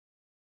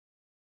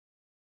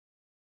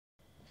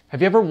Have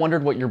you ever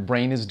wondered what your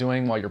brain is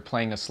doing while you're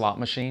playing a slot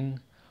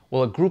machine?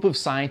 Well, a group of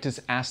scientists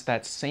asked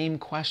that same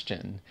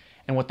question,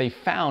 and what they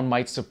found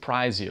might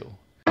surprise you.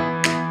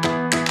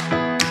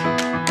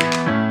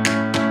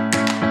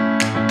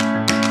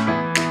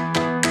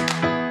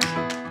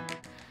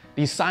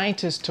 These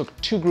scientists took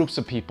two groups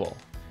of people,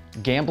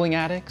 gambling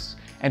addicts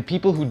and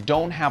people who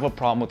don't have a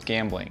problem with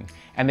gambling,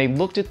 and they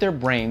looked at their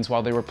brains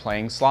while they were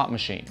playing slot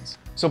machines.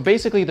 So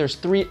basically there's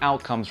three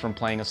outcomes from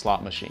playing a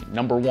slot machine.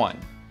 Number one,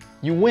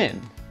 you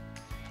win.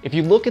 If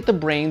you look at the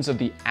brains of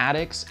the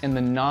addicts and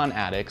the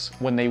non-addicts,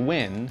 when they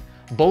win,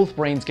 both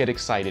brains get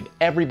excited.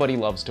 Everybody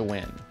loves to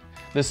win.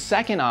 The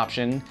second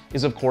option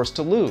is, of course,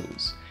 to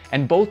lose.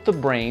 And both the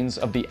brains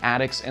of the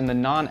addicts and the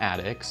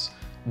non-addicts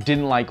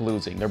didn't like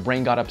losing. Their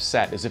brain got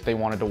upset as if they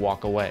wanted to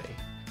walk away.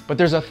 But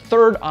there's a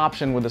third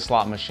option with the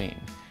slot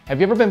machine. Have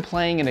you ever been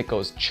playing and it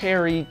goes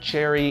cherry,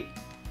 cherry,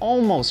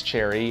 almost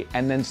cherry,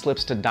 and then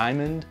slips to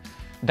diamond?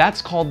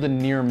 That's called the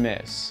near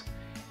miss.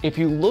 If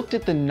you looked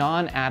at the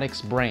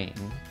non-addict's brain,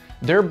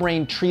 their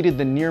brain treated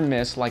the near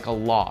miss like a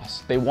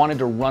loss. They wanted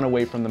to run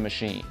away from the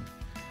machine.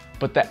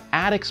 But the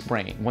addict's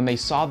brain, when they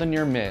saw the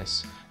near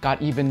miss,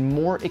 got even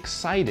more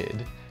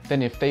excited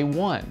than if they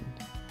won.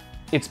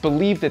 It's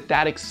believed that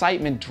that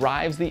excitement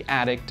drives the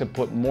addict to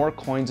put more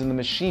coins in the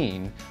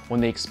machine when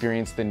they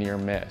experience the near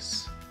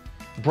miss.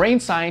 Brain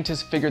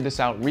scientists figured this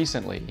out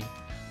recently,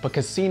 but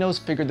casinos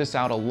figured this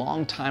out a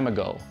long time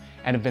ago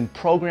and have been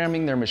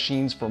programming their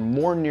machines for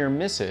more near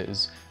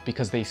misses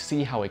because they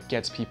see how it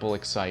gets people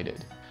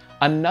excited.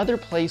 Another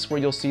place where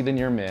you'll see the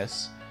near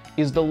miss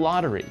is the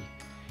lottery.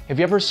 Have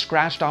you ever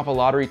scratched off a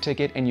lottery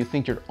ticket and you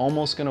think you're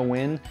almost gonna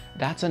win?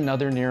 That's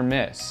another near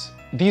miss.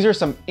 These are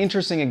some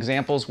interesting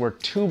examples where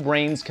two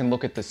brains can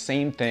look at the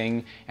same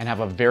thing and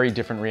have a very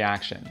different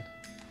reaction.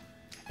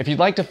 If you'd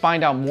like to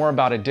find out more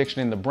about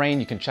addiction in the brain,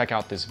 you can check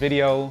out this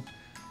video.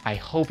 I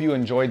hope you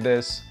enjoyed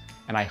this,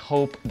 and I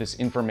hope this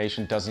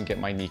information doesn't get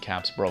my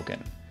kneecaps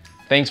broken.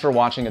 Thanks for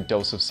watching A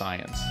Dose of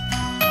Science.